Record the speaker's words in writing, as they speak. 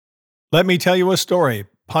Let me tell you a story.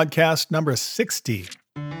 Podcast number 60.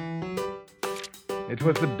 It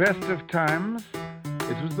was the best of times.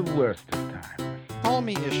 It was the worst of times. Call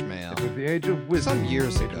me Ishmael. It was the age of wisdom. Some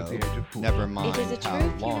years It was ago, the age of fools. never mind It is a how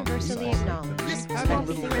truth long universally we acknowledged. How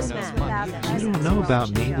little Christmas we know money. You don't know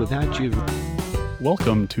about me without you.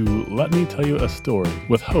 Welcome to Let Me Tell You a Story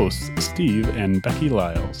with hosts Steve and Becky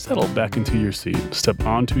Lyle. Settle back into your seat, step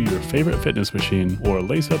onto your favorite fitness machine, or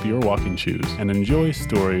lace up your walking shoes and enjoy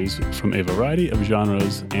stories from a variety of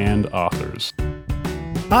genres and authors.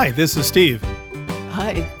 Hi, this is Steve.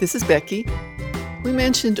 Hi, this is Becky. We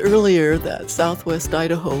mentioned earlier that southwest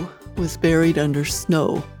Idaho was buried under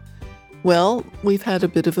snow. Well, we've had a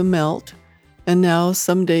bit of a melt, and now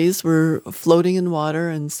some days we're floating in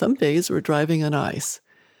water and some days we're driving on ice.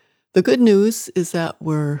 The good news is that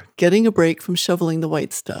we're getting a break from shoveling the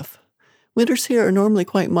white stuff. Winters here are normally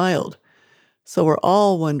quite mild, so we're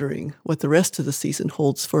all wondering what the rest of the season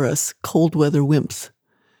holds for us cold weather wimps.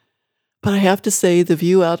 But I have to say the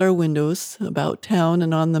view out our windows, about town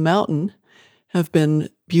and on the mountain, have been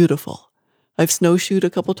beautiful. I've snowshoed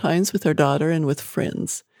a couple times with our daughter and with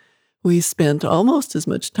friends. We spent almost as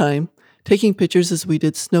much time taking pictures as we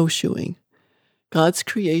did snowshoeing. God's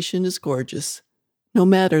creation is gorgeous, no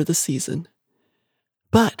matter the season.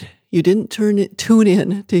 But you didn't tune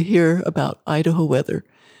in to hear about Idaho weather.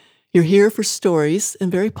 You're here for stories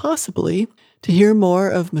and very possibly to hear more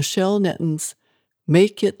of Michelle Netton's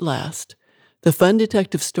Make It Last, the fun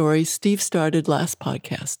detective story Steve started last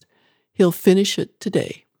podcast. He'll finish it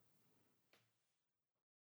today.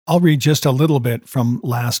 I'll read just a little bit from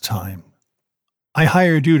last time. I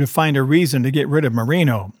hired you to find a reason to get rid of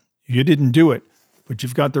Marino. You didn't do it, but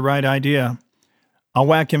you've got the right idea. I'll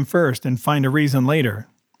whack him first and find a reason later.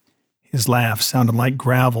 His laugh sounded like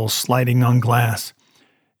gravel sliding on glass.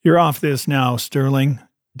 You're off this now, Sterling.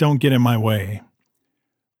 Don't get in my way.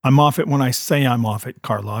 I'm off it when I say I'm off it,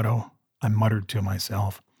 Carlotto, I muttered to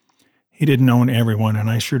myself. He didn't own everyone, and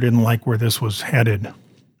I sure didn't like where this was headed.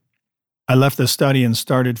 I left the study and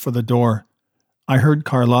started for the door. I heard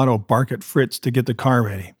Carlotto bark at Fritz to get the car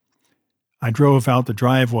ready. I drove out the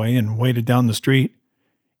driveway and waited down the street.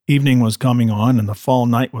 Evening was coming on, and the fall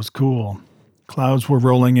night was cool. Clouds were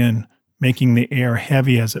rolling in, making the air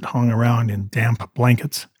heavy as it hung around in damp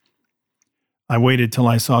blankets. I waited till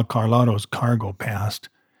I saw Carlotto's car go past.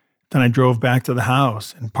 Then I drove back to the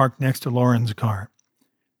house and parked next to Lauren's car.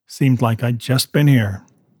 Seemed like I'd just been here.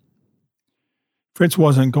 Fritz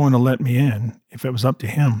wasn't going to let me in if it was up to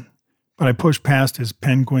him, but I pushed past his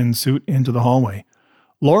penguin suit into the hallway.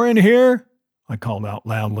 "Lauren here?" I called out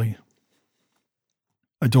loudly.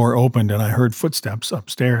 A door opened and I heard footsteps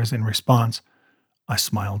upstairs in response. I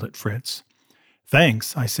smiled at Fritz.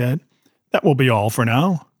 "Thanks," I said. "That will be all for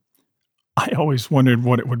now." I always wondered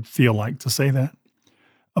what it would feel like to say that.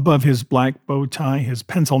 Above his black bow tie, his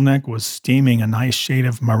pencil neck was steaming a nice shade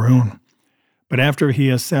of maroon. But after he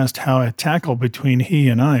assessed how a tackle between he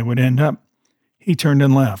and I would end up, he turned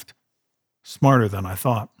and left. Smarter than I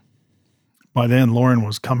thought. By then, Lauren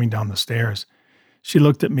was coming down the stairs. She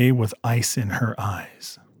looked at me with ice in her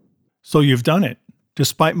eyes. "So you've done it,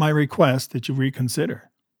 despite my request that you reconsider."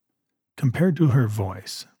 Compared to her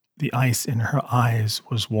voice, the ice in her eyes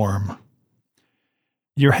was warm.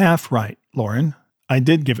 "You're half right, Lauren. I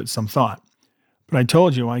did give it some thought, but I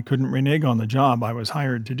told you I couldn't renege on the job I was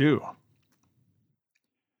hired to do."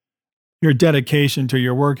 "Your dedication to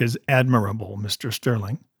your work is admirable, Mr.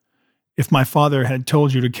 Sterling. If my father had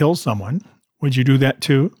told you to kill someone, would you do that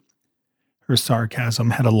too?" Her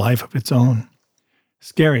sarcasm had a life of its own.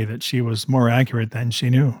 Scary that she was more accurate than she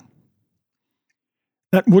knew.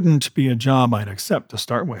 "That wouldn't be a job I'd accept to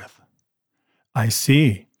start with." "I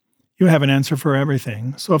see. You have an answer for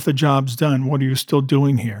everything, so if the job's done, what are you still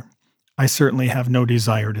doing here? I certainly have no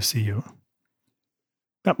desire to see you."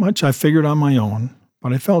 "That much I figured on my own,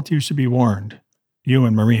 but I felt you should be warned, you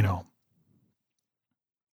and Marino."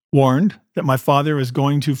 "Warned that my father is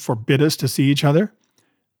going to forbid us to see each other?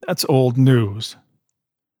 That's old news.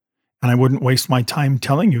 And I wouldn't waste my time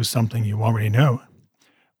telling you something you already know.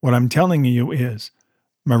 What I'm telling you is,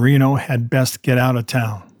 Marino had best get out of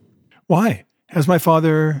town." "Why? Has my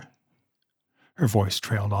father—" Her voice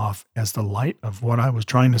trailed off as the light of what I was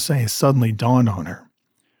trying to say suddenly dawned on her.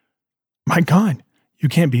 "My God, you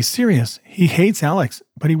can't be serious. He hates Alex,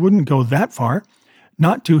 but he wouldn't go that far.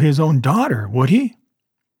 Not to his own daughter, would he?"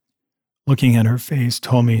 Looking at her face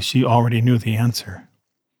told me she already knew the answer.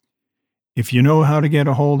 "If you know how to get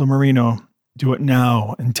a hold of Marino, do it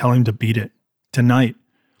now and tell him to beat it. Tonight.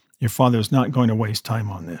 Your father's not going to waste time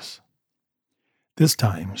on this." This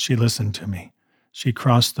time, she listened to me. She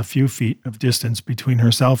crossed the few feet of distance between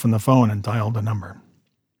herself and the phone and dialed the number.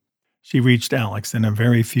 She reached Alex and in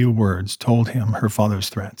very few words told him her father's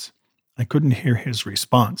threats. I couldn't hear his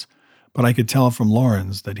response, but I could tell from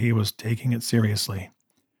Lauren's that he was taking it seriously.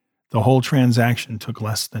 The whole transaction took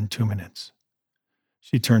less than 2 minutes.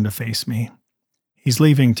 She turned to face me. He's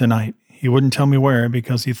leaving tonight. He wouldn't tell me where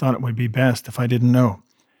because he thought it would be best if I didn't know.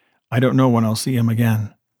 I don't know when I'll see him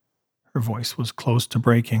again. Her voice was close to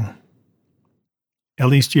breaking. At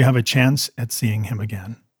least you have a chance at seeing him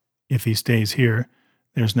again. If he stays here,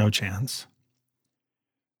 there's no chance.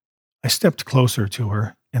 I stepped closer to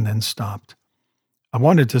her and then stopped. I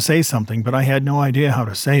wanted to say something, but I had no idea how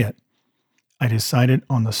to say it. I decided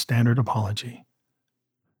on the standard apology.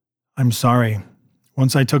 I'm sorry.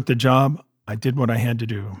 Once I took the job, I did what I had to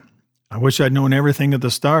do. I wish I'd known everything at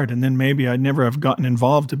the start, and then maybe I'd never have gotten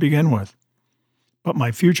involved to begin with. But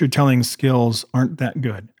my future-telling skills aren't that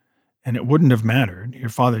good, and it wouldn't have mattered. Your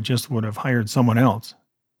father just would have hired someone else.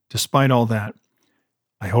 Despite all that,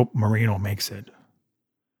 I hope Marino makes it.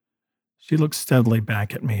 She looked steadily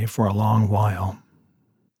back at me for a long while.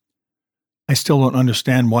 I still don't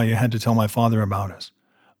understand why you had to tell my father about us.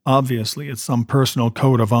 Obviously, it's some personal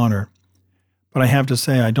code of honor. But I have to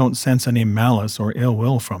say I don't sense any malice or ill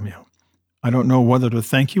will from you. I don't know whether to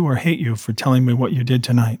thank you or hate you for telling me what you did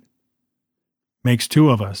tonight. Makes two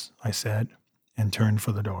of us, I said, and turned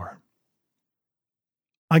for the door.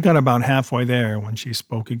 I got about halfway there when she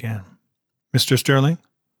spoke again. Mr. Sterling?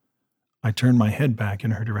 I turned my head back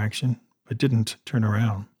in her direction, but didn't turn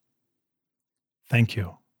around. Thank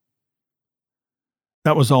you.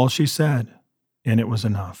 That was all she said, and it was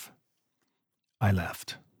enough. I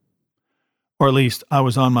left. Or at least I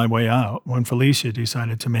was on my way out when Felicia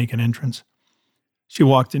decided to make an entrance. She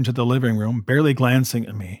walked into the living room, barely glancing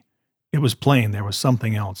at me. It was plain there was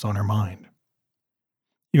something else on her mind.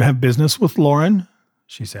 You have business with Lauren?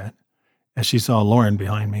 She said, as she saw Lauren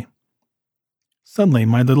behind me. Suddenly,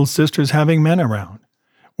 my little sister's having men around.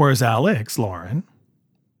 Where's Alex, Lauren?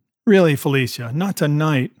 Really, Felicia, not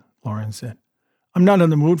tonight, Lauren said. I'm not in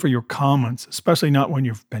the mood for your comments, especially not when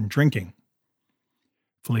you've been drinking.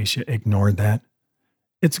 Felicia ignored that.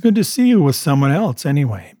 It's good to see you with someone else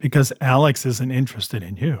anyway, because Alex isn't interested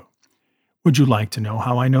in you. Would you like to know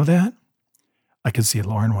how I know that? I could see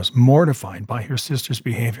Lauren was mortified by her sister's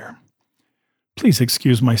behavior. Please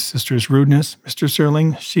excuse my sister's rudeness, Mr.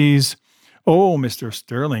 Sterling. Oh, Mr.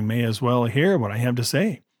 Sterling may as well hear what I have to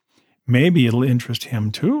say. Maybe it'll interest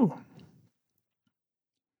him too.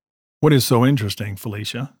 What is so interesting,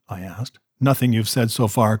 Felicia? I asked. Nothing you've said so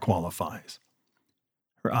far qualifies.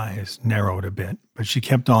 Her eyes narrowed a bit, but she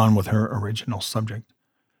kept on with her original subject.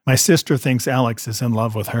 My sister thinks Alex is in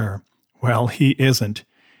love with her. Well, he isn't.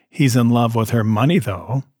 He's in love with her money,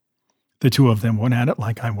 though. The two of them went at it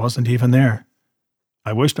like I wasn't even there.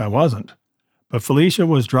 I wished I wasn't, but Felicia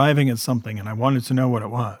was driving at something and I wanted to know what it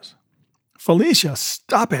was. Felicia,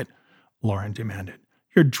 stop it, Lauren demanded.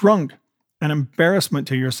 You're drunk. An embarrassment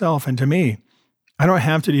to yourself and to me. I don't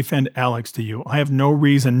have to defend Alex to you. I have no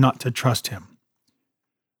reason not to trust him.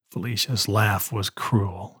 Felicia's laugh was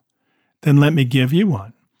cruel. Then let me give you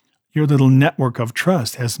one. Your little network of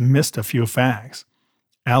trust has missed a few facts.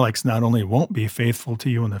 Alex not only won't be faithful to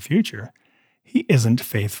you in the future, he isn't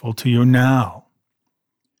faithful to you now.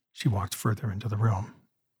 She walked further into the room.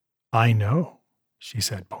 I know, she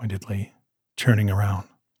said pointedly, turning around.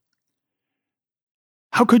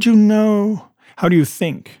 How could you know? How do you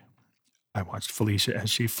think? I watched Felicia as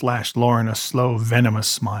she flashed Lauren a slow, venomous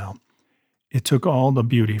smile. It took all the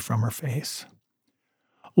beauty from her face.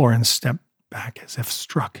 Lauren stepped back as if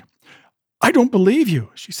struck. I don't believe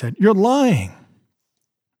you, she said. You're lying.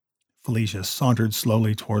 Felicia sauntered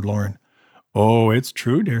slowly toward Lauren. Oh, it's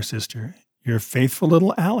true, dear sister. Your faithful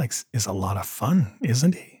little Alex is a lot of fun,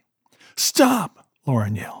 isn't he? Stop,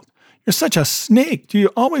 Lauren yelled. You're such a snake. Do you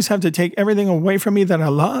always have to take everything away from me that I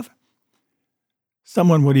love?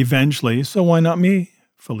 Someone would eventually, so why not me?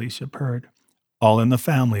 Felicia purred. All in the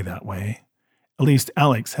family that way. At least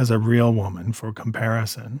Alex has a real woman for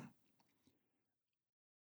comparison.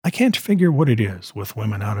 I can't figure what it is with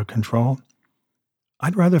women out of control.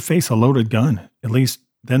 I'd rather face a loaded gun. At least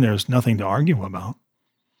then there's nothing to argue about.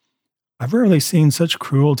 I've rarely seen such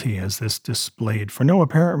cruelty as this displayed for no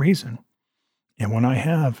apparent reason. And when I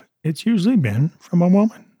have, it's usually been from a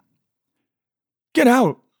woman. Get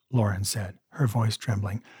out, Lauren said, her voice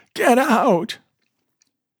trembling. Get out!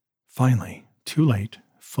 Finally, too late,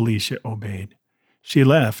 Felicia obeyed. She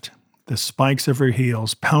left, the spikes of her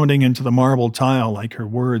heels pounding into the marble tile like her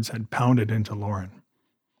words had pounded into Lauren.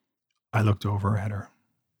 I looked over at her.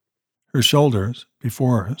 Her shoulders,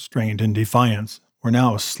 before strained in defiance, were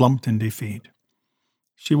now slumped in defeat.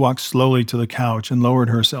 She walked slowly to the couch and lowered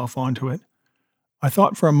herself onto it. I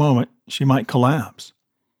thought for a moment she might collapse.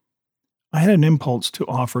 I had an impulse to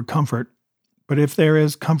offer comfort, but if there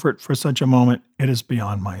is comfort for such a moment, it is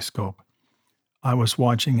beyond my scope. I was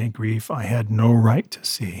watching a grief I had no right to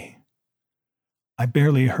see. I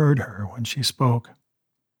barely heard her when she spoke.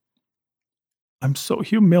 I'm so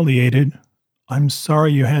humiliated. I'm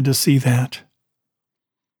sorry you had to see that.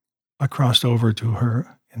 I crossed over to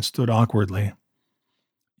her and stood awkwardly.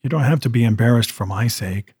 You don't have to be embarrassed for my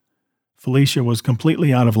sake. Felicia was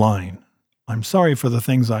completely out of line. I'm sorry for the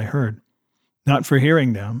things I heard. Not for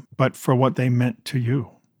hearing them, but for what they meant to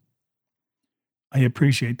you. I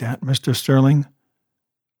appreciate that, Mr. Sterling.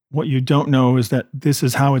 What you don't know is that this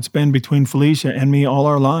is how it's been between Felicia and me all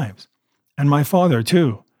our lives. And my father,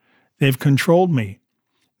 too. They've controlled me,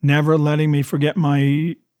 never letting me forget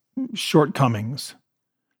my shortcomings.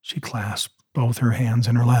 She clasped both her hands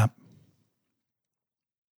in her lap.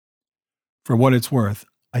 For what it's worth,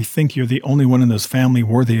 I think you're the only one in this family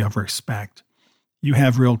worthy of respect. You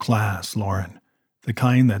have real class, Lauren, the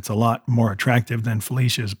kind that's a lot more attractive than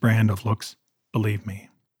Felicia's brand of looks, believe me.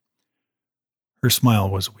 Her smile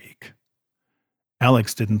was weak.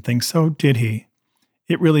 Alex didn't think so, did he?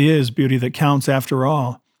 It really is beauty that counts after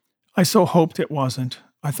all. I so hoped it wasn't.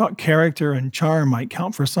 I thought character and charm might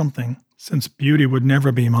count for something, since beauty would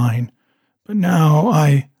never be mine. But now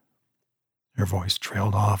Her voice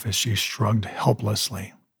trailed off as she shrugged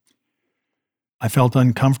helplessly. I felt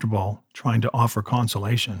uncomfortable trying to offer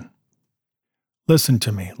consolation. Listen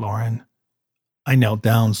to me, Lauren. I knelt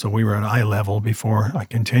down so we were at eye level before I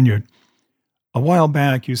continued. A while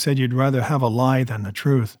back you said you'd rather have a lie than the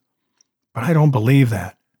truth. But I don't believe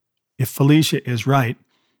that. If Felicia is right,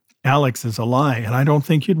 Alex is a lie, and I don't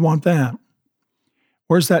think you'd want that.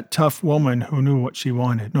 Where's that tough woman who knew what she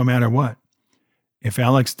wanted, no matter what? If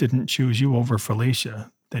Alex didn't choose you over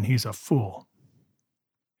Felicia, then he's a fool.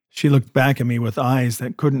 She looked back at me with eyes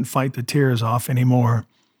that couldn't fight the tears off anymore.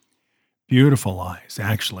 Beautiful eyes,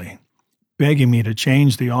 actually, begging me to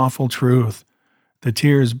change the awful truth. The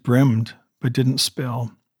tears brimmed, but didn't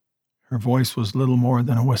spill. Her voice was little more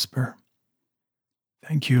than a whisper.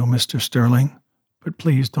 Thank you, Mr. Sterling, but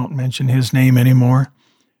please don't mention his name anymore.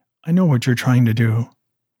 I know what you're trying to do.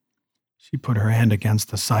 She put her hand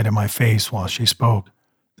against the side of my face while she spoke.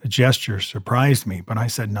 The gesture surprised me, but I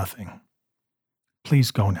said nothing.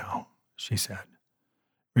 Please go now, she said,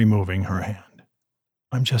 removing her hand.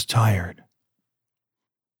 I'm just tired.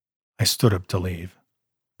 I stood up to leave.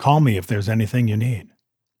 Call me if there's anything you need.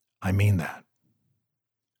 I mean that.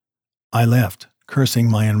 I left, cursing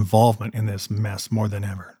my involvement in this mess more than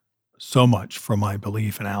ever. So much for my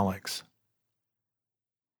belief in Alex.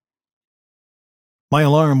 My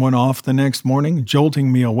alarm went off the next morning,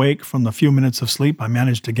 jolting me awake from the few minutes of sleep I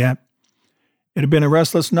managed to get. It had been a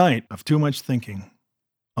restless night of too much thinking.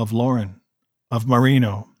 Of Lauren, of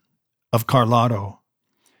Marino, of Carlotto,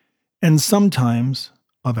 and sometimes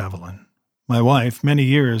of Evelyn, my wife, many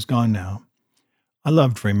years gone now. I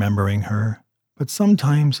loved remembering her, but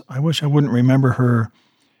sometimes I wish I wouldn't remember her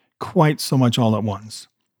quite so much all at once.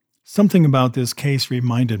 Something about this case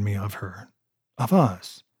reminded me of her, of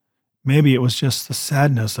us. Maybe it was just the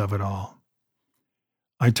sadness of it all.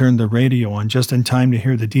 I turned the radio on just in time to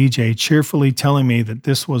hear the DJ cheerfully telling me that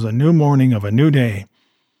this was a new morning of a new day.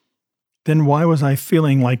 Then why was I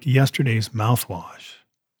feeling like yesterday's mouthwash?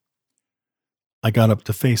 I got up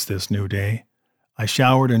to face this new day. I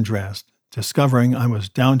showered and dressed, discovering I was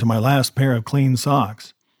down to my last pair of clean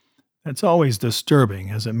socks. That's always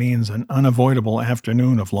disturbing, as it means an unavoidable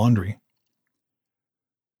afternoon of laundry.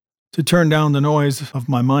 To turn down the noise of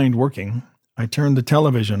my mind working, I turned the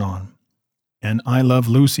television on. An I Love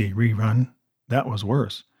Lucy rerun. That was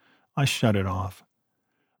worse. I shut it off.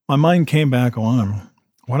 My mind came back on.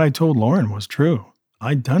 What I told Lauren was true.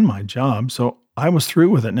 I'd done my job, so I was through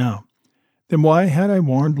with it now. Then why had I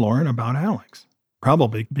warned Lauren about Alex?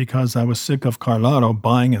 Probably because I was sick of Carlotto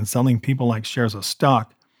buying and selling people like shares of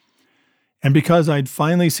stock, and because I'd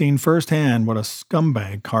finally seen firsthand what a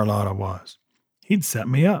scumbag Carlotto was. He'd set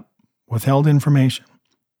me up, withheld information,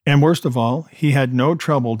 and worst of all, he had no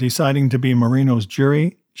trouble deciding to be Marino's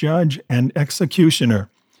jury, judge, and executioner.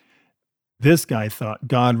 This guy thought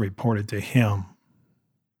God reported to him.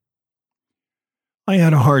 I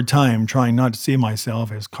had a hard time trying not to see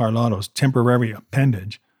myself as Carlotto's temporary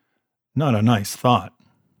appendage. Not a nice thought.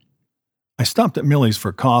 I stopped at Millie's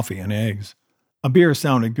for coffee and eggs. A beer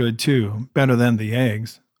sounded good too, better than the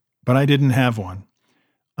eggs, but I didn't have one.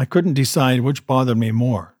 I couldn't decide which bothered me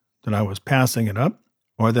more, that I was passing it up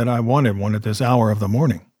or that I wanted one at this hour of the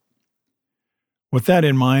morning. With that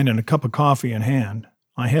in mind and a cup of coffee in hand,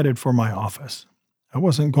 I headed for my office. I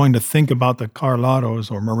wasn't going to think about the Carlottos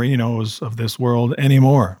or Marinos of this world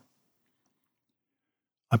anymore.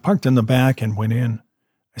 I parked in the back and went in.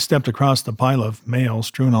 I stepped across the pile of mail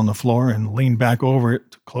strewn on the floor and leaned back over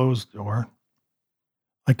it to close the door.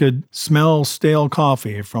 I could smell stale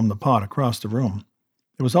coffee from the pot across the room.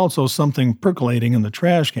 There was also something percolating in the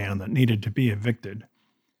trash can that needed to be evicted.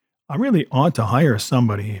 I really ought to hire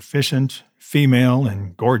somebody efficient, female,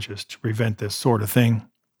 and gorgeous to prevent this sort of thing.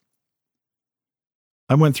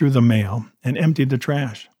 I went through the mail and emptied the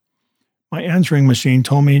trash. My answering machine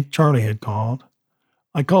told me Charlie had called.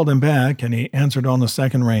 I called him back, and he answered on the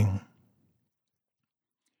second ring.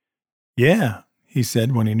 "Yeah," he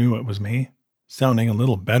said when he knew it was me, sounding a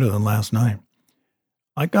little better than last night.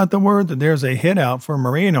 "I got the word that there's a hit out for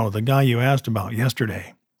Marino, the guy you asked about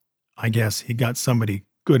yesterday. I guess he got somebody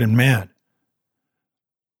good and mad."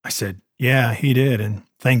 I said, "Yeah, he did, and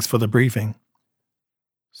thanks for the briefing."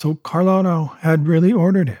 So Carlotto had really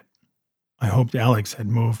ordered it. I hoped Alex had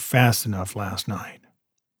moved fast enough last night.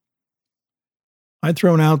 I'd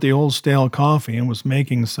thrown out the old stale coffee and was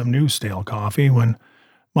making some new stale coffee when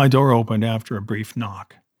my door opened after a brief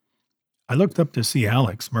knock. I looked up to see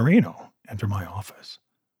Alex Marino enter my office.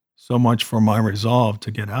 So much for my resolve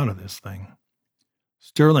to get out of this thing.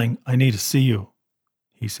 "Sterling, I need to see you,"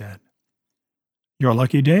 he said. "Your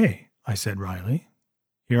lucky day," I said wryly.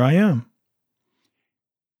 "Here I am."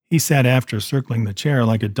 He sat after circling the chair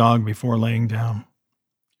like a dog before laying down.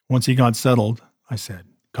 Once he got settled, I said,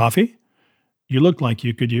 "Coffee? You look like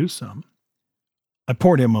you could use some." I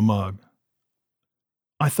poured him a mug.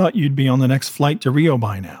 "I thought you'd be on the next flight to Rio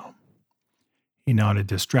by now." He nodded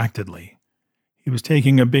distractedly. He was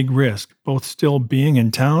taking a big risk, both still being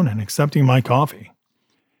in town and accepting my coffee.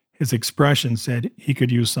 His expression said he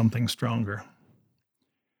could use something stronger.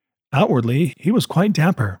 Outwardly, he was quite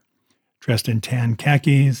dapper, dressed in tan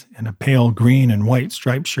khakis and a pale green and white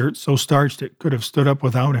striped shirt so starched it could have stood up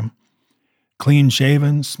without him.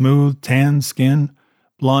 Clean-shaven, smooth, tanned skin,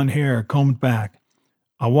 blonde hair combed back,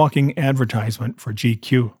 a walking advertisement for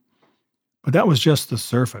GQ. But that was just the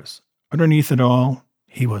surface. Underneath it all,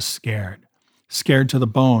 he was scared. Scared to the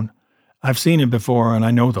bone. I've seen it before, and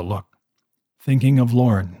I know the look. Thinking of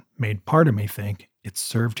Lauren made part of me think it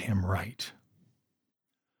served him right.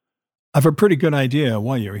 "I've a pretty good idea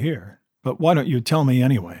why you're here, but why don't you tell me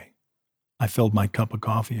anyway?" I filled my cup of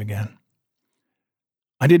coffee again.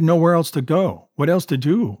 "I didn't know where else to go, what else to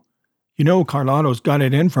do. You know Carlotto's got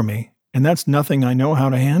it in for me, and that's nothing I know how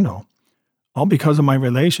to handle. All because of my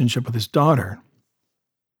relationship with his daughter."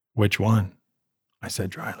 "Which one?" I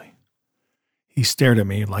said dryly. He stared at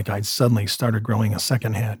me like I'd suddenly started growing a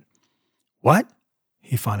second head. "What?"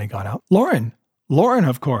 he finally got out. Lauren,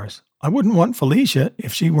 of course. I wouldn't want Felicia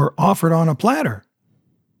if she were offered on a platter."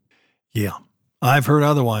 "Yeah, I've heard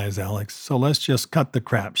otherwise, Alex, so let's just cut the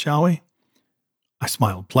crap, shall we?" I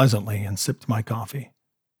smiled pleasantly and sipped my coffee.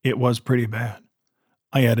 It was pretty bad.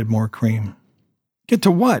 I added more cream. "Get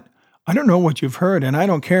to what? I don't know what you've heard, and I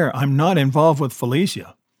don't care. I'm not involved with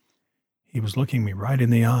Felicia." He was looking me right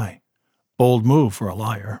in the eye. Bold move for a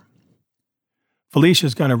liar.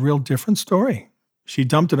 "Felicia's got a real different story. She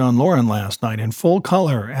dumped it on Lauren last night in full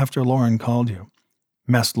color after Lauren called you.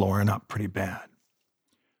 Messed Lauren up pretty bad."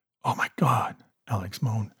 "Oh my God," Alex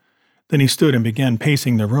moaned. Then he stood and began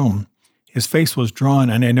pacing the room. His face was drawn,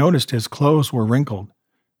 and I noticed his clothes were wrinkled.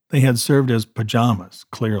 They had served as pajamas,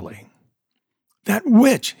 clearly. "That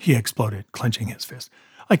witch!" he exploded, clenching his fist.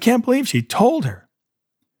 "I can't believe she told her."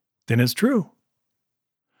 "Then it's true."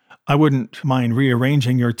 "I wouldn't mind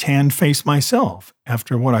rearranging your tanned face myself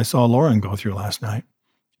after what I saw Lauren go through last night.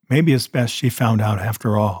 Maybe it's best she found out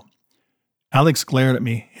after all." Alex glared at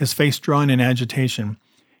me, his face drawn in agitation.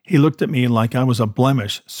 He looked at me like I was a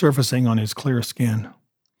blemish surfacing on his clear skin.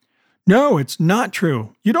 "No, it's not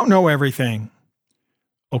true. You don't know everything."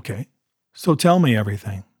 "Okay, so tell me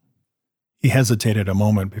everything." He hesitated a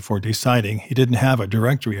moment before deciding he didn't have a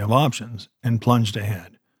directory of options and plunged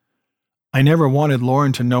ahead. "I never wanted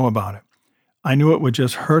Lauren to know about it. I knew it would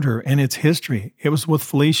just hurt her, and its history. It was with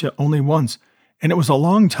Felicia only once, and it was a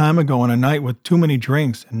long time ago on a night with too many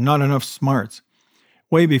drinks and not enough smarts.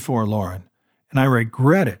 Way before Lauren, and I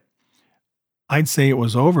regret it. I'd say it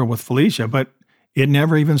was over with Felicia, but it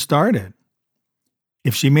never even started.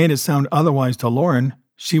 If she made it sound otherwise to Lauren,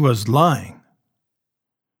 she was lying."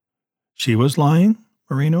 "She was lying,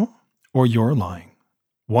 Marino? Or you're lying?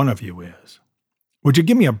 One of you is." "Would you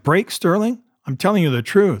give me a break, Sterling? I'm telling you the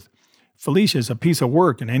truth. Felicia's a piece of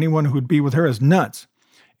work, and anyone who'd be with her is nuts.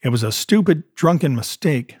 It was a stupid, drunken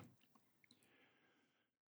mistake."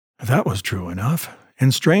 That was true enough.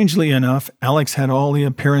 And strangely enough, Alex had all the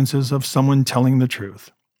appearances of someone telling the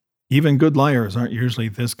truth. Even good liars aren't usually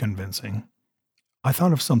this convincing. I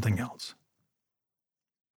thought of something else.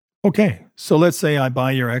 Okay, so let's say I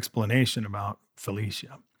buy your explanation about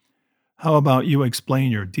Felicia. How about you explain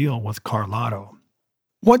your deal with Carlotto?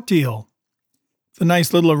 What deal? The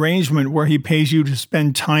nice little arrangement where he pays you to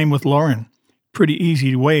spend time with Lauren. Pretty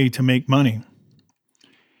easy way to make money.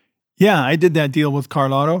 Yeah, I did that deal with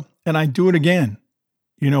Carlotto, and I'd do it again.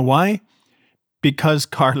 You know why? Because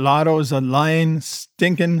Carlotto's a lying,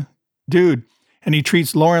 stinking dude, and he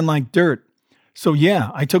treats Lauren like dirt. So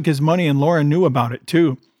yeah, I took his money and Lauren knew about it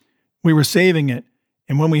too. We were saving it,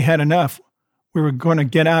 and when we had enough, we were going to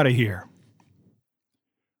get out of here.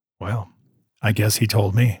 Well, I guess he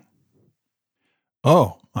told me.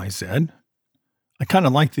 Oh, I said. I kind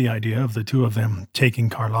of liked the idea of the two of them taking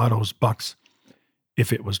Carlotto's bucks,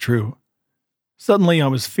 if it was true. Suddenly I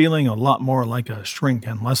was feeling a lot more like a shrink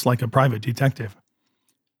and less like a private detective.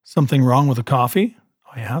 Something wrong with the coffee?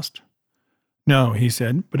 I asked. No, he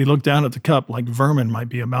said, but he looked down at the cup like vermin might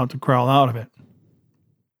be about to crawl out of it.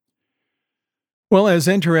 Well, as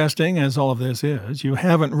interesting as all of this is, you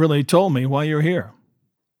haven't really told me why you're here.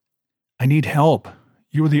 I need help.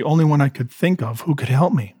 You were the only one I could think of who could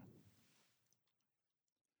help me.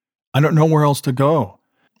 I don't know where else to go.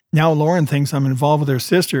 Now Lauren thinks I'm involved with her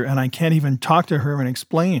sister, and I can't even talk to her and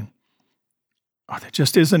explain. Oh, there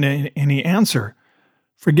just isn't any answer.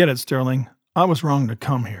 Forget it, Sterling. I was wrong to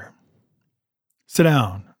come here. Sit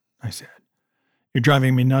down, I said. You're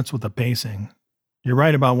driving me nuts with the pacing. You're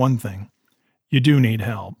right about one thing. You do need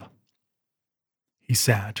help. He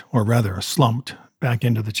sat, or rather slumped, back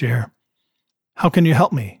into the chair. How can you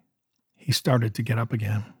help me? He started to get up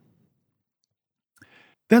again.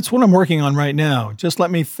 That's what I'm working on right now. Just let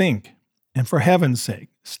me think. And for heaven's sake,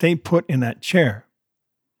 stay put in that chair.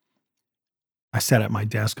 I sat at my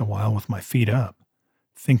desk a while with my feet up,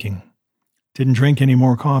 thinking. Didn't drink any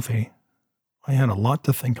more coffee. I had a lot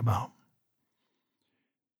to think about.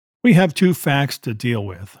 We have two facts to deal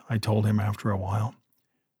with, I told him after a while.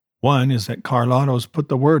 One is that Carlotto's put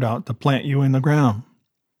the word out to plant you in the ground.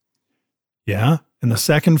 Yeah, and the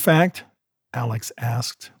second fact? Alex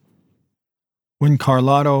asked. When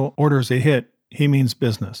Carlotto orders a hit, he means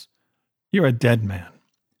business. You're a dead man.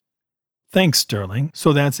 Thanks, Sterling.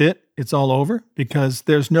 So that's it? It's all over? Because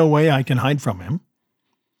there's no way I can hide from him.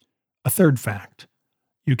 A third fact.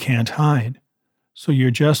 You can't hide. So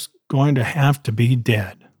you're just going to have to be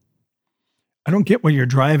dead. I don't get what you're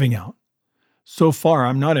driving at. So far,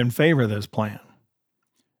 I'm not in favor of this plan.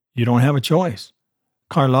 You don't have a choice.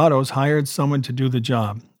 Carlotto's hired someone to do the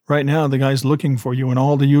job. Right now, the guy's looking for you in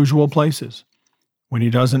all the usual places. When he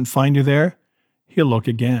doesn't find you there, he'll look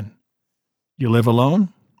again. You live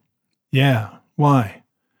alone? Yeah. Why?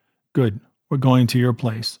 Good. We're going to your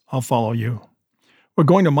place. I'll follow you. We're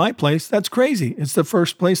going to my place? That's crazy. It's the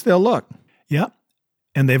first place they'll look. Yep.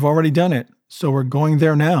 And they've already done it. So we're going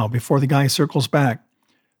there now before the guy circles back.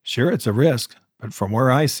 Sure, it's a risk, but from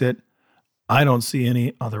where I sit, I don't see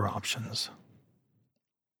any other options.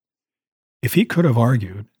 If he could have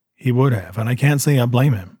argued, he would have, and I can't say I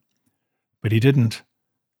blame him. But he didn't.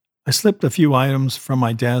 I slipped a few items from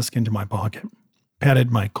my desk into my pocket,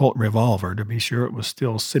 patted my Colt revolver to be sure it was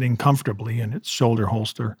still sitting comfortably in its shoulder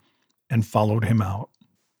holster, and followed him out.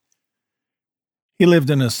 He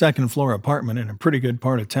lived in a second-floor apartment in a pretty good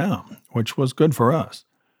part of town, which was good for us.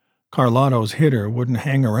 Carlotto's hitter wouldn't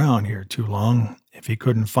hang around here too long if he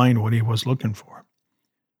couldn't find what he was looking for.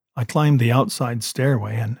 I climbed the outside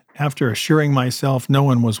stairway, and after assuring myself no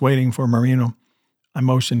one was waiting for Marino, I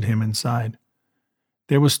motioned him inside.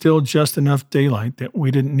 There was still just enough daylight that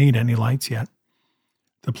we didn't need any lights yet.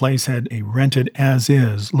 The place had a rented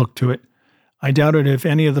as-is look to it. I doubted if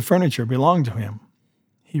any of the furniture belonged to him.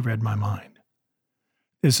 He read my mind.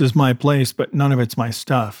 This is my place, but none of it's my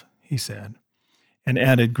stuff, he said, and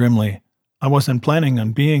added grimly, I wasn't planning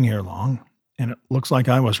on being here long, and it looks like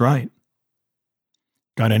I was right.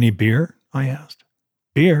 Got any beer? I asked.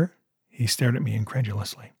 Beer? He stared at me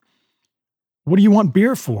incredulously. What do you want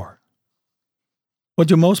beer for? What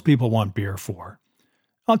do most people want beer for?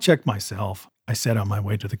 I'll check myself, I said on my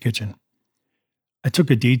way to the kitchen. I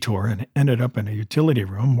took a detour and ended up in a utility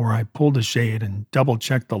room where I pulled a shade and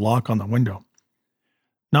double-checked the lock on the window.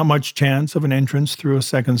 Not much chance of an entrance through a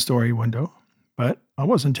second-story window, but I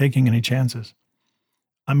wasn't taking any chances.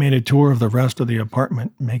 I made a tour of the rest of the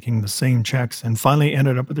apartment, making the same checks, and finally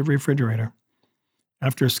ended up at the refrigerator.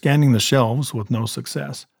 After scanning the shelves with no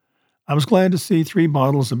success, I was glad to see 3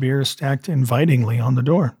 bottles of beer stacked invitingly on the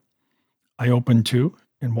door. I opened 2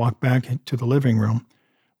 and walked back to the living room,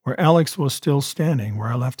 where Alex was still standing where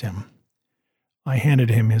I left him. I handed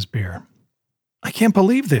him his beer. I can't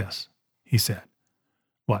believe this, he said.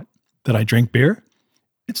 What? That I drink beer?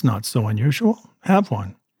 It's not so unusual. Have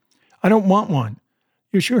one. I don't want one.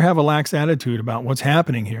 You sure have a lax attitude about what's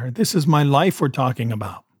happening here. This is my life we're talking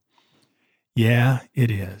about. Yeah,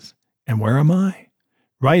 it is. And where am I?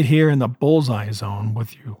 Right here in the bullseye zone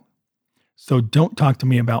with you. So don't talk to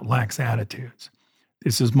me about lax attitudes.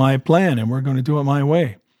 This is my plan, and we're going to do it my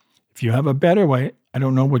way. If you have a better way, I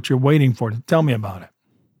don't know what you're waiting for to tell me about it.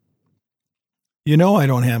 You know I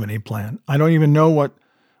don't have any plan. I don't even know what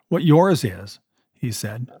yours is, he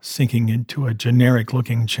said, sinking into a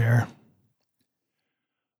generic-looking chair.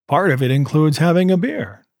 Part of it includes having a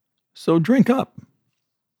beer. So drink up.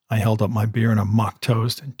 I held up my beer in a mock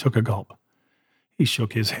toast and took a gulp. He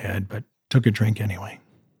shook his head, but took a drink anyway.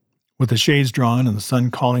 With the shades drawn and the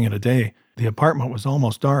sun calling it a day, the apartment was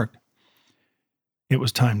almost dark. It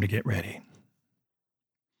was time to get ready.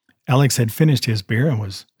 Alex had finished his beer and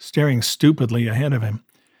was staring stupidly ahead of him.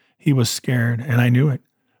 He was scared, and I knew it,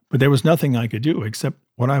 but there was nothing I could do except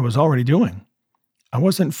what I was already doing. I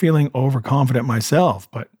wasn't feeling overconfident myself,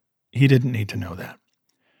 but he didn't need to know that.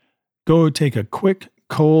 Go take a quick,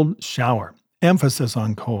 cold shower. Emphasis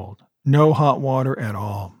on cold. No hot water at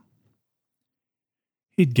all.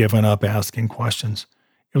 He'd given up asking questions.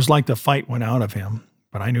 It was like the fight went out of him,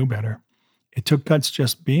 but I knew better. It took guts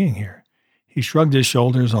just being here. He shrugged his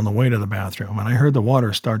shoulders on the way to the bathroom, and I heard the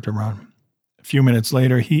water start to run. A few minutes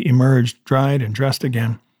later, he emerged, dried and dressed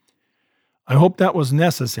again. I hope that was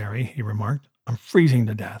necessary, he remarked. I'm freezing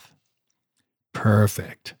to death.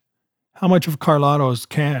 Perfect. How much of Carlotta's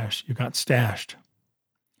cash you got stashed?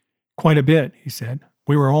 Quite a bit, he said.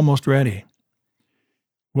 We were almost ready.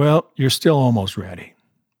 Well, you're still almost ready.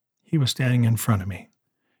 He was standing in front of me.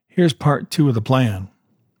 Here's part 2 of the plan.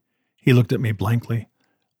 He looked at me blankly.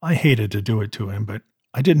 I hated to do it to him, but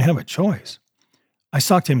I didn't have a choice. I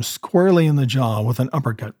socked him squarely in the jaw with an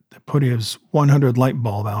uppercut that put his 100 light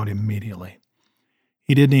bulb out immediately.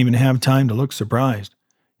 He didn't even have time to look surprised.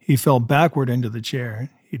 He fell backward into the chair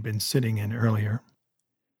he'd been sitting in earlier.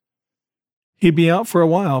 He'd be out for a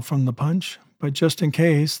while from the punch, but just in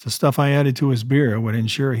case, the stuff I added to his beer would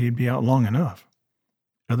ensure he'd be out long enough.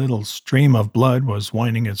 A little stream of blood was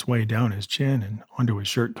winding its way down his chin and onto his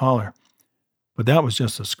shirt collar. But that was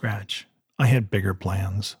just a scratch. I had bigger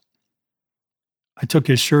plans. I took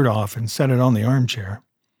his shirt off and set it on the armchair.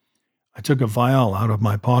 I took a vial out of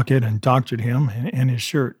my pocket and doctored him and his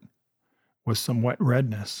shirt with some wet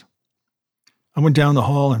redness. I went down the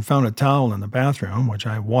hall and found a towel in the bathroom, which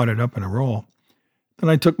I wadded up in a roll. Then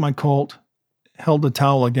I took my Colt, held the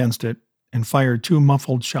towel against it, and fired 2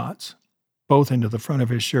 muffled shots, both into the front of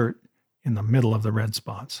his shirt in the middle of the red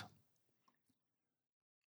spots.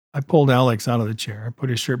 I pulled Alex out of the chair, put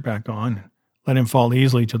his shirt back on, and let him fall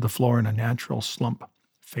easily to the floor in a natural slump,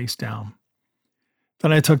 face down.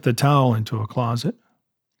 Then I took the towel into a closet,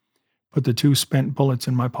 put the 2 spent bullets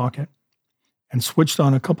in my pocket, and switched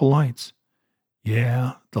on a couple lights.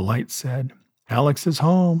 Yeah, the light said, Alex is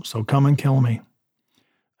home, so come and kill me.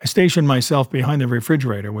 I stationed myself behind the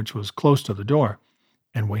refrigerator, which was close to the door,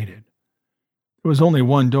 and waited. There was only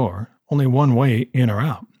one door, only one way in or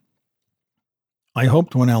out. I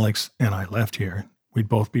hoped when Alex and I left here, we'd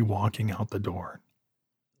both be walking out the door.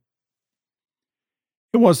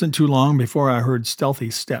 It wasn't too long before I heard stealthy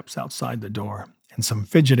steps outside the door and some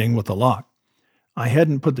fidgeting with the lock. I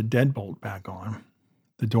hadn't put the deadbolt back on.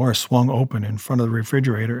 The door swung open in front of the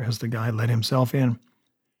refrigerator as the guy let himself in.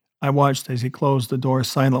 I watched as he closed the door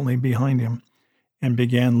silently behind him and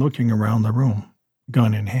began looking around the room,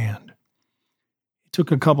 gun in hand. He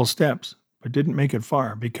took a couple steps, but didn't make it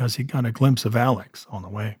far because he got a glimpse of Alex on the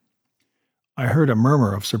way. I heard a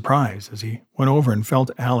murmur of surprise as he went over and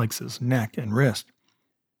felt Alex's neck and wrist.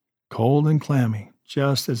 Cold and clammy,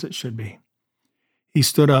 just as it should be. He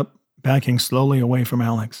stood up, backing slowly away from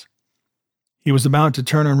Alex. He was about to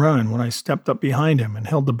turn and run when I stepped up behind him and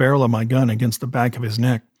held the barrel of my gun against the back of his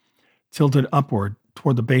neck, tilted upward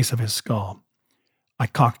toward the base of his skull. I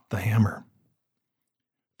cocked the hammer.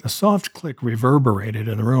 The soft click reverberated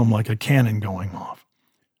in the room like a cannon going off.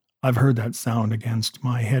 I've heard that sound against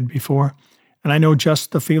my head before, and I know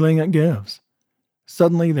just the feeling it gives.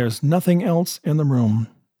 Suddenly there's nothing else in the room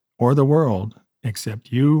or the world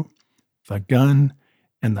except you, the gun,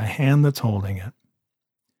 and the hand that's holding it.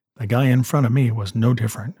 The guy in front of me was no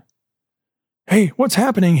different. Hey, what's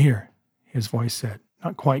happening here? His voice said,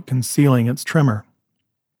 not quite concealing its tremor.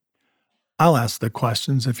 I'll ask the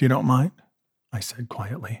questions if you don't mind, I said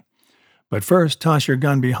quietly. But first, toss your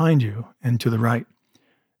gun behind you and to the right.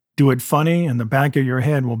 Do it funny and the back of your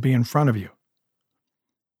head will be in front of you.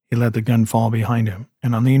 He let the gun fall behind him,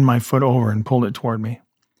 and I leaned my foot over and pulled it toward me.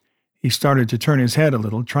 He started to turn his head a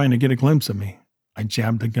little, trying to get a glimpse of me. I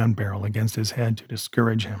jabbed the gun barrel against his head to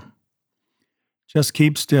discourage him. Just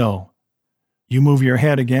keep still. You move your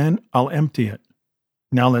head again, I'll empty it.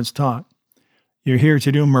 Now let's talk. You're here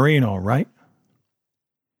to do Marino, right?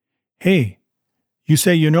 Hey, you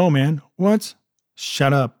say you know, man. What?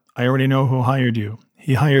 Shut up. I already know who hired you.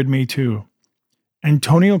 He hired me too.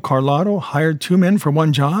 Antonio Carlotto hired 2 men for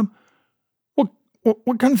one job?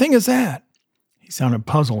 What kind of thing is that? He sounded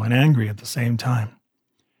puzzled and angry at the same time.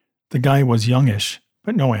 The guy was youngish,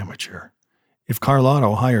 but no amateur. If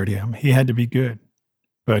Carlotto hired him, he had to be good.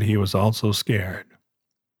 But he was also scared.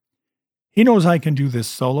 He knows I can do this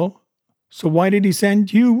solo. So why did he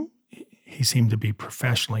send you? He seemed to be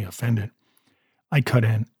professionally offended. I cut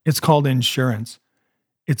in. It's called insurance.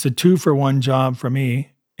 It's a 2-for-1 job for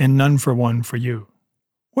me and none for one for you.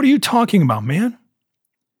 What are you talking about, man?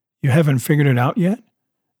 You haven't figured it out yet?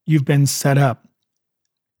 You've been set up.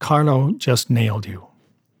 Carlo just nailed you.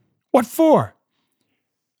 What for?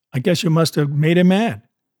 I guess you must have made him mad.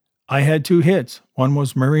 I had 2 hits. One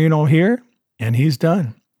was Marino here, and he's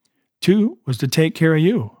done. 2 was to take care of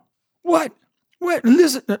you. What?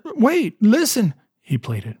 Listen, he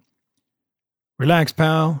pleaded. Relax,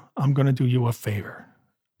 pal. I'm going to do you a favor.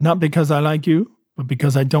 Not because I like you, but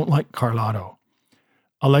because I don't like Carlotto.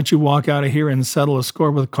 I'll let you walk out of here and settle a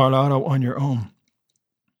score with Carlotto on your own.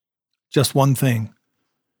 Just one thing.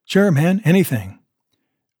 Sure, man, anything.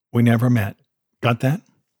 We never met. Got that?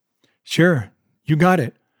 Sure, you got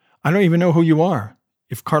it. I don't even know who you are.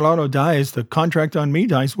 If Carlotto dies, the contract on me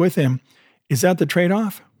dies with him. Is that the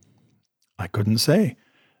trade-off? I couldn't say.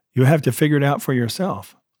 You have to figure it out for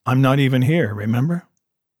yourself. I'm not even here, remember?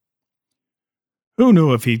 Who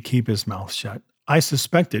knew if he'd keep his mouth shut? I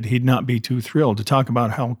suspected he'd not be too thrilled to talk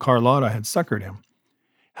about how Carlotto had suckered him.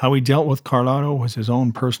 How he dealt with Carlotto was his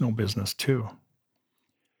own personal business, too.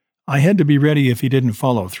 I had to be ready if he didn't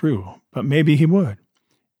follow through, but maybe he would.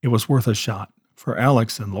 It was worth a shot, for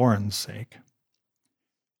Alex and Lauren's sake.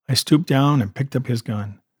 I stooped down and picked up his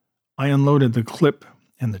gun. I unloaded the clip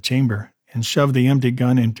in the chamber and shoved the empty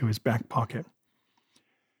gun into his back pocket.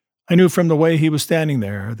 I knew from the way he was standing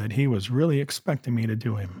there that he was really expecting me to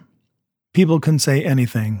do him. People can say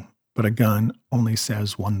anything, but a gun only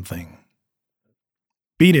says one thing.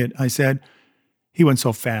 Beat it, I said. He went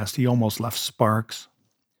so fast he almost left sparks.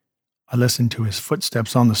 I listened to his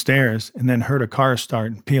footsteps on the stairs and then heard a car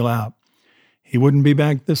start and peel out. He wouldn't be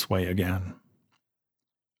back this way again.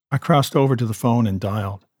 I crossed over to the phone and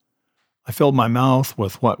dialed. I filled my mouth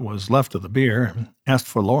with what was left of the beer and asked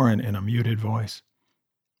for Lauren in a muted voice.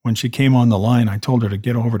 When she came on the line, I told her to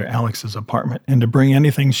get over to Alex's apartment and to bring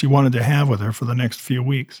anything she wanted to have with her for the next few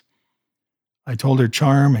weeks. I told her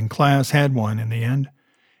charm and class had won in the end,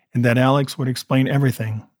 and that Alex would explain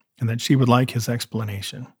everything and that she would like his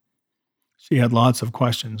explanation. She had lots of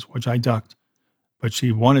questions, which I ducked, but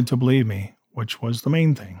she wanted to believe me, which was the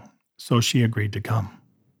main thing, so she agreed to come.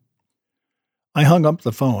 I hung up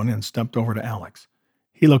the phone and stepped over to Alex.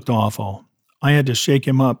 He looked awful. I had to shake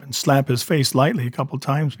him up and slap his face lightly a couple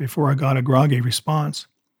times before I got a groggy response.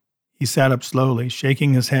 He sat up slowly,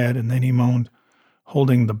 shaking his head, and then he moaned,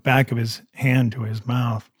 holding the back of his hand to his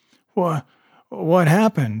mouth. What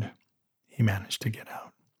happened? He managed to get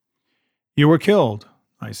out. You were killed,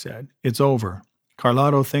 I said. It's over.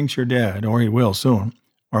 Carlotto thinks you're dead, or he will soon.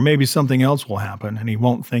 Or maybe something else will happen, and he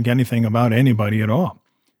won't think anything about anybody at all.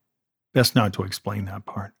 Best not to explain that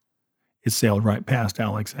part. It sailed right past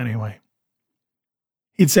Alex anyway.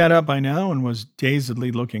 He'd sat up by now and was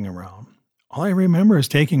dazedly looking around. All I remember is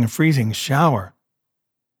taking a freezing shower.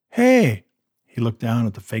 Hey! He looked down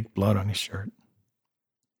at the fake blood on his shirt.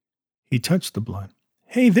 He touched the blood.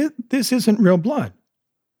 Hey, this isn't real blood.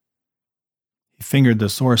 He fingered the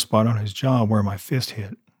sore spot on his jaw where my fist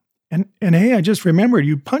hit. And hey, I just remembered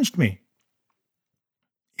you punched me.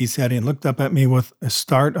 He said and looked up at me with a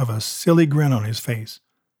start of a silly grin on his face.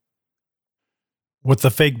 With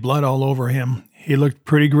the fake blood all over him, he looked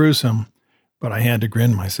pretty gruesome, but I had to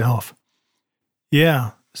grin myself.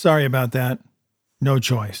 Yeah, sorry about that. No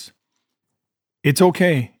choice. It's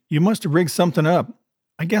okay. You must have rigged something up.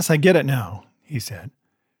 I guess I get it now, he said.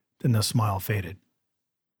 Then the smile faded.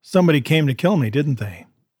 Somebody came to kill me, didn't they?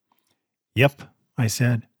 Yep, I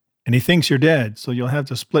said. And he thinks you're dead, so you'll have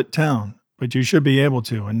to split town, but you should be able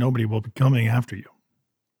to, and nobody will be coming after you.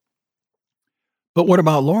 But what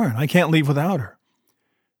about Lauren? I can't leave without her.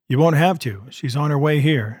 You won't have to. She's on her way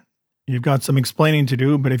here. You've got some explaining to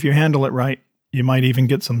do, but if you handle it right, you might even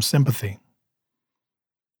get some sympathy.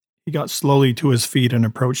 He got slowly to his feet and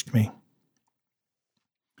approached me.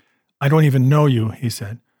 I don't even know you, he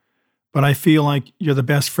said, but I feel like you're the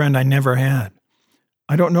best friend I never had.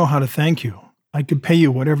 I don't know how to thank you. I could pay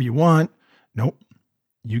you whatever you want, Nope.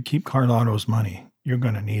 You keep Carlotto's money. You're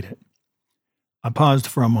going to need it. I paused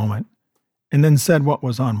for a moment and then said what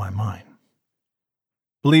was on my mind.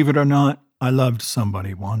 Believe it or not, I loved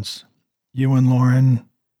somebody once. You and Lauren,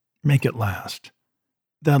 make it last.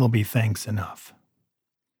 That'll be thanks enough.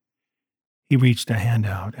 He reached a hand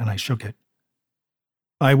out and I shook it.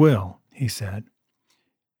 I will, he said.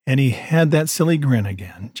 And he had that silly grin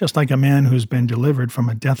again, just like a man who's been delivered from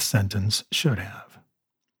a death sentence should have.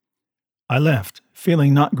 I left,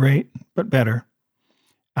 feeling not great, but better.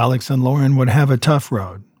 Alex and Lauren would have a tough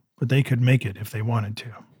road, but they could make it if they wanted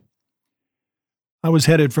to. I was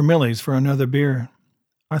headed for Millie's for another beer.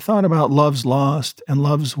 I thought about loves lost and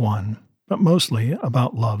loves won, but mostly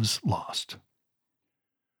about loves lost.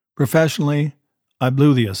 Professionally, I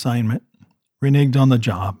blew the assignment, reneged on the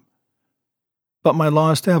job. But my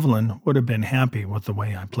lost Evelyn would have been happy with the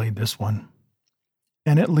way I played this one.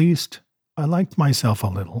 And at least I liked myself a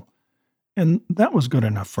little, and that was good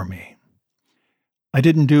enough for me. I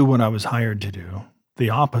didn't do what I was hired to do, the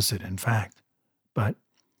opposite, in fact, but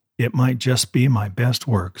it might just be my best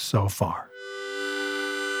work so far.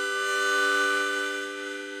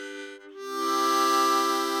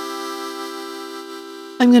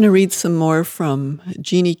 I'm going to read some more from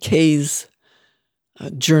Jeannie Kay's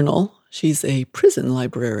journal. She's a prison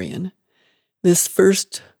librarian. This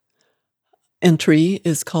first entry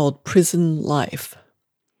is called Prison Life.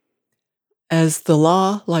 As the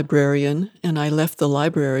law librarian and I left the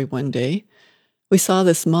library one day, we saw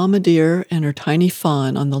this mama deer and her tiny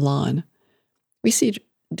fawn on the lawn. We see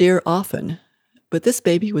deer often, but this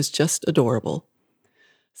baby was just adorable.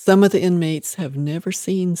 Some of the inmates have never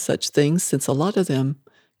seen such things since a lot of them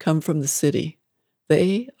come from the city.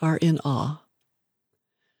 They are in awe.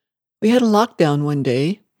 We had a lockdown one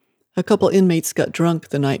day. A couple inmates got drunk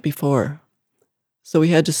the night before. So we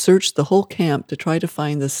had to search the whole camp to try to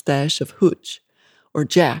find the stash of hooch, or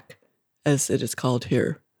jack, as it is called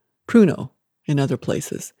here, pruno in other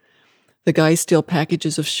places. The guys steal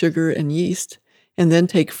packages of sugar and yeast and then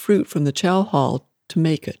take fruit from the chow hall to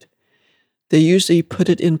make it. They usually put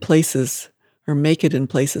it in places or make it in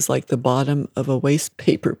places like the bottom of a waste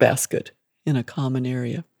paper basket in a common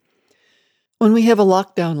area. When we have a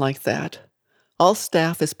lockdown like that, all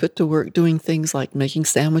staff is put to work doing things like making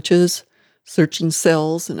sandwiches, searching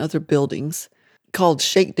cells and other buildings, called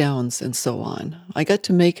shakedowns and so on. I got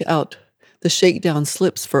to make out the shakedown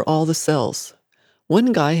slips for all the cells.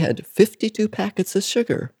 One guy had 52 packets of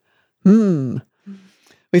sugar.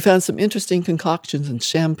 We found some interesting concoctions and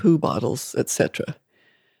shampoo bottles, etc.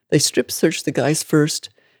 They strip search the guys first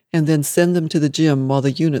and then send them to the gym while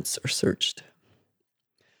the units are searched.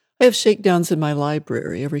 I have shakedowns in my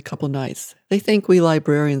library every couple nights. They think we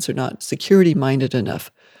librarians are not security-minded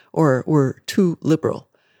enough, or we're too liberal.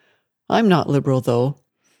 I'm not liberal, though.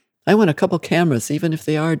 I want a couple cameras, even if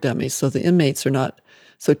they are dummies, so the inmates are not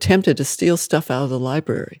so tempted to steal stuff out of the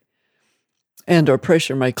library and or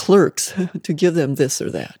pressure my clerks to give them this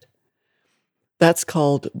or that. That's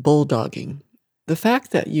called bulldogging. The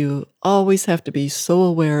fact that you always have to be so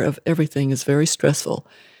aware of everything is very stressful,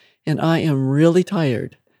 and I am really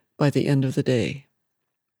tired by the end of the day.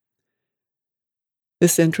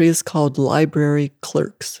 This entry is called Library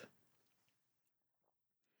Clerks.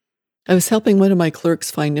 I was helping one of my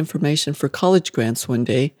clerks find information for college grants one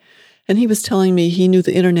day, and he was telling me he knew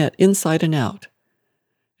the internet inside and out.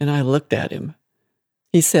 And I looked at him.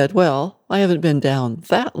 He said, "Well, I haven't been down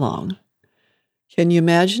that long. Can you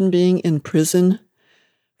imagine being in prison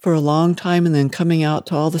for a long time and then coming out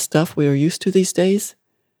to all the stuff we are used to these days?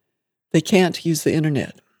 They can't use the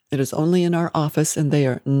internet. It is only in our office, and they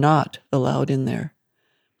are not allowed in there."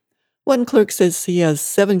 One clerk says he has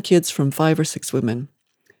 7 kids from 5 or 6 women.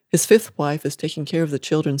 His 5th wife is taking care of the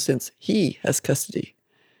children since he has custody.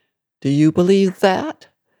 Do you believe that?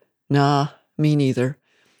 Nah, me neither.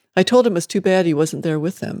 I told him it was too bad he wasn't there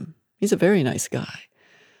with them. He's a very nice guy.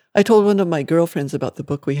 I told one of my girlfriends about the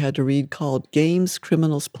book we had to read called Games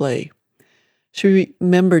Criminals Play. She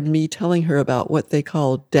remembered me telling her about what they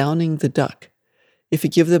call downing the duck. If you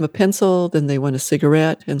give them a pencil, then they want a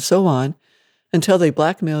cigarette, and so on, until they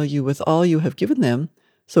blackmail you with all you have given them,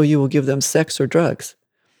 so you will give them sex or drugs.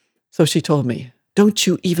 So she told me, "Don't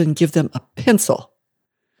you even give them a pencil."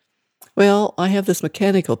 Well, I have this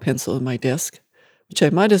mechanical pencil in my desk, which I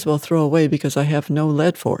might as well throw away because I have no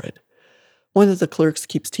lead for it. One of the clerks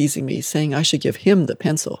keeps teasing me, saying I should give him the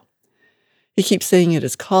pencil. He keeps saying it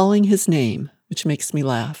is calling his name, which makes me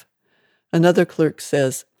laugh. Another clerk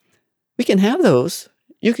says, "We can have those.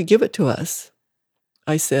 You could give it to us."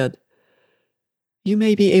 I said, "You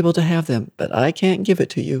may be able to have them, but I can't give it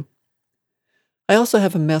to you." I also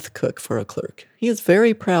have a meth cook for a clerk. He is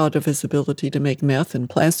very proud of his ability to make meth and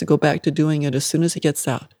plans to go back to doing it as soon as he gets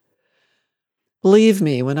out. Believe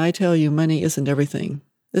me when I tell you money isn't everything.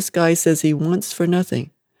 This guy says he wants for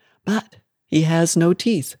nothing, but he has no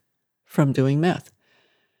teeth from doing meth.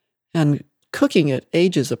 And cooking it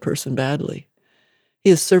ages a person badly. He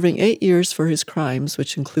is serving 8 years for his crimes,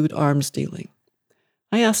 which include arms dealing.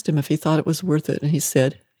 I asked him if he thought it was worth it, and he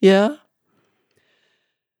said, yeah.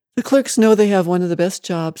 The clerks know they have one of the best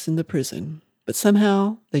jobs in the prison, but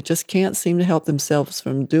somehow they just can't seem to help themselves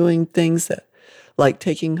from doing things that, like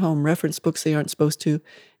taking home reference books they aren't supposed to,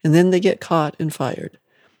 and then they get caught and fired.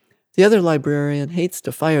 The other librarian hates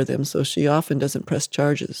to fire them, so she often doesn't press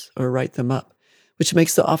charges or write them up, which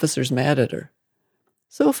makes the officers mad at her.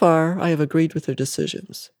 So far, I have agreed with her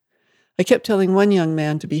decisions. I kept telling one young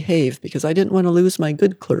man to behave because I didn't want to lose my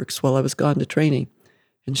good clerks while I was gone to training,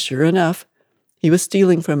 and sure enough, he was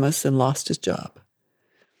stealing from us and lost his job.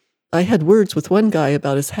 I had words with one guy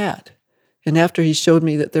about his hat, and after he showed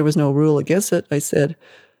me that there was no rule against it, I said,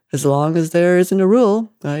 as long as there isn't a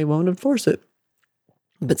rule, I won't enforce it.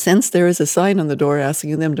 But since there is a sign on the door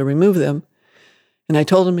asking them to remove them, and I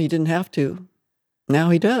told him he didn't have to, now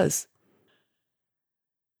he does.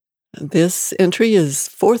 This entry is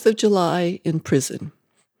 4th of July in prison.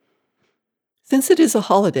 Since it is a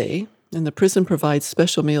holiday, and the prison provides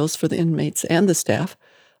special meals for the inmates and the staff,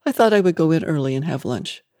 I thought I would go in early and have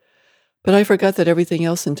lunch. But I forgot that everything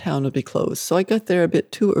else in town would be closed, so I got there a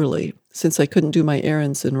bit too early, since I couldn't do my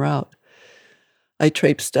errands en route. I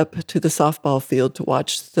traipsed up to the softball field to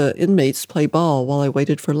watch the inmates play ball while I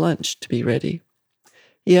waited for lunch to be ready.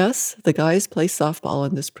 Yes, the guys play softball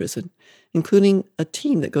in this prison, including a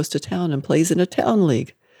team that goes to town and plays in a town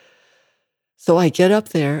league. So I get up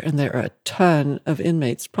there, and there are a ton of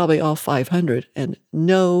inmates, probably all 500, and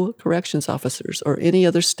no corrections officers or any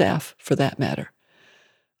other staff for that matter.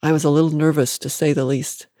 I was a little nervous, to say the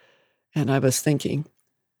least, and I was thinking,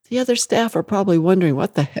 the other staff are probably wondering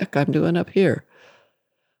what the heck I'm doing up here.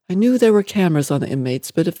 I knew there were cameras on the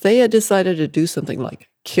inmates, but if they had decided to do something like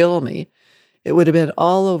kill me, it would have been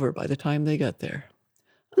all over by the time they got there.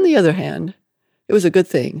 On the other hand, it was a good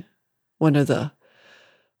thing. One of the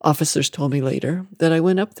officers told me later that I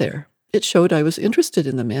went up there. It showed I was interested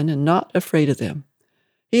in the men and not afraid of them.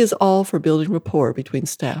 He is all for building rapport between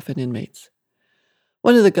staff and inmates.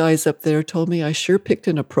 One of the guys up there told me I sure picked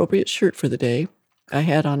an appropriate shirt for the day. I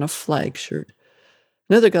had on a flag shirt.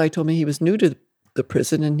 Another guy told me he was new to the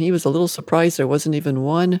prison, and he was a little surprised there wasn't even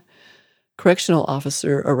one correctional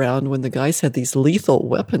officer around when the guys had these lethal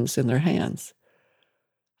weapons in their hands.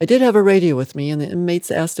 I did have a radio with me, and the inmates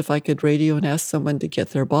asked if I could radio and ask someone to get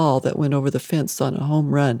their ball that went over the fence on a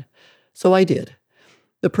home run. So I did.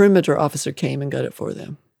 The perimeter officer came and got it for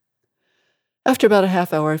them. After about a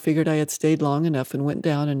half hour, I figured I had stayed long enough and went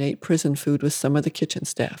down and ate prison food with some of the kitchen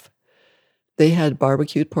staff. They had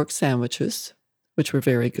barbecued pork sandwiches, which were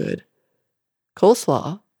very good,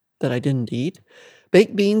 coleslaw that I didn't eat,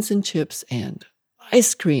 baked beans and chips, and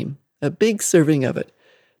ice cream, a big serving of it,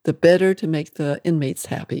 the better to make the inmates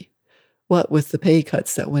happy, what with the pay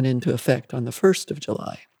cuts that went into effect on the 1st of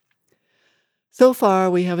July. So far,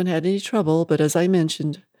 we haven't had any trouble, but as I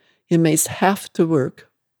mentioned, inmates have to work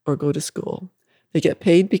or go to school. They get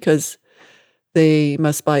paid because they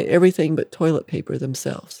must buy everything but toilet paper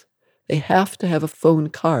themselves. They have to have a phone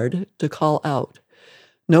card to call out.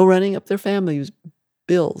 No running up their family's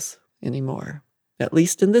bills anymore, at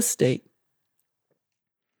least in this state.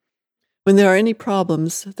 When there are any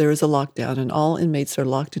problems, there is a lockdown, and all inmates are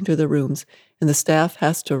locked into their rooms, and the staff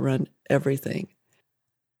has to run everything.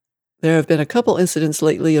 There have been a couple incidents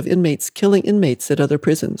lately of inmates killing inmates at other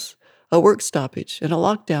prisons, a work stoppage, and a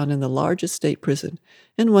lockdown in the largest state prison,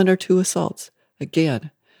 and 1 or 2 assaults.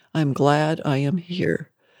 Again, I'm glad I am here.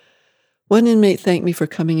 One inmate thanked me for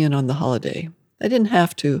coming in on the holiday. I didn't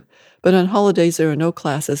have to, but on holidays there are no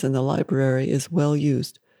classes and the library is well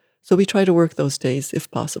used, so we try to work those days if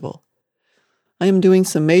possible. I am doing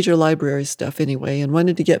some major library stuff anyway and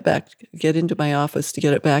wanted to get into my office to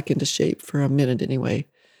get it back into shape for a minute anyway.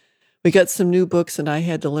 We got some new books and I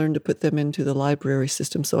had to learn to put them into the library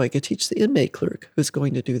system so I could teach the inmate clerk who's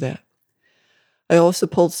going to do that. I also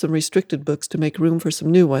pulled some restricted books to make room for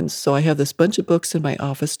some new ones, so I have this bunch of books in my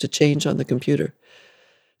office to change on the computer.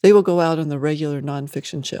 They will go out on the regular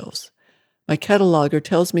nonfiction shelves. My cataloger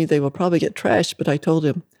tells me they will probably get trashed, but I told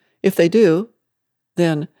him, if they do,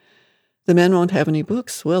 then the men won't have any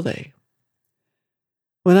books, will they?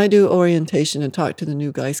 When I do orientation and talk to the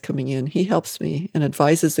new guys coming in, he helps me and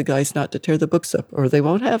advises the guys not to tear the books up or they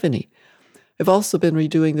won't have any. I've also been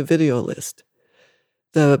redoing the video list.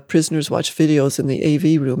 The prisoners watch videos in the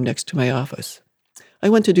AV room next to my office. I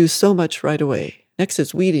want to do so much right away. Next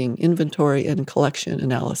is weeding, inventory, and collection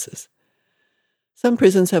analysis. Some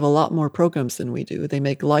prisons have a lot more programs than we do. They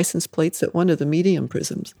make license plates at one of the medium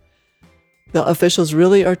prisons. The officials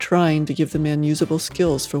really are trying to give the men usable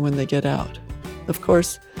skills for when they get out. Of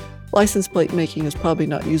course, license plate making is probably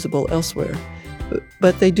not usable elsewhere,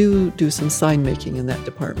 but they do some sign making in that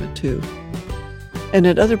department too. And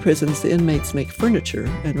at other prisons, the inmates make furniture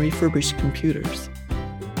and refurbish computers.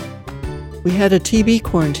 We had a TB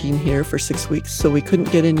quarantine here for 6 weeks, so we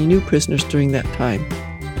couldn't get any new prisoners during that time.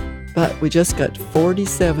 But we just got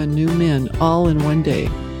 47 new men all in one day,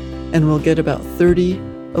 and we'll get about 30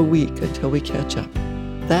 a week until we catch up.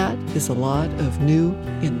 That is a lot of new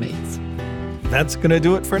inmates. That's going to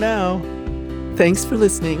do it for now. Thanks for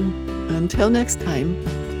listening. Until next time,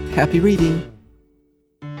 happy reading.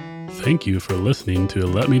 Thank you for listening to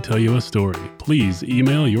Let Me Tell You a Story. Please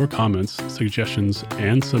email your comments, suggestions,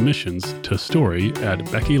 and submissions to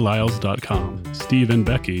story@BeckyLyles.com. Steve and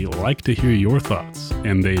Becky like to hear your thoughts,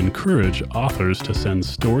 and they encourage authors to send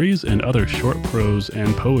stories and other short prose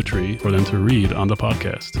and poetry for them to read on the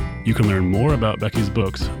podcast. You can learn more about Becky's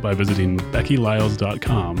books by visiting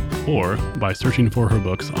BeckyLyles.com or by searching for her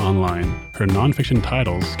books online. Her nonfiction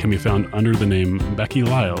titles can be found under the name Becky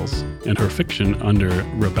Lyles, and her fiction under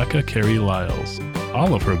Rebecca Carey Lyles.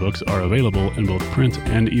 All of her books are available in both print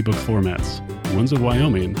and ebook formats. Winds of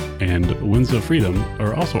Wyoming and Winds of Freedom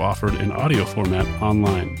are also offered in audio format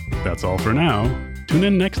online. That's all for now. Tune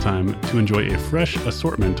in next time to enjoy a fresh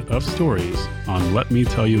assortment of stories on Let Me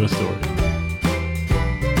Tell You a Story.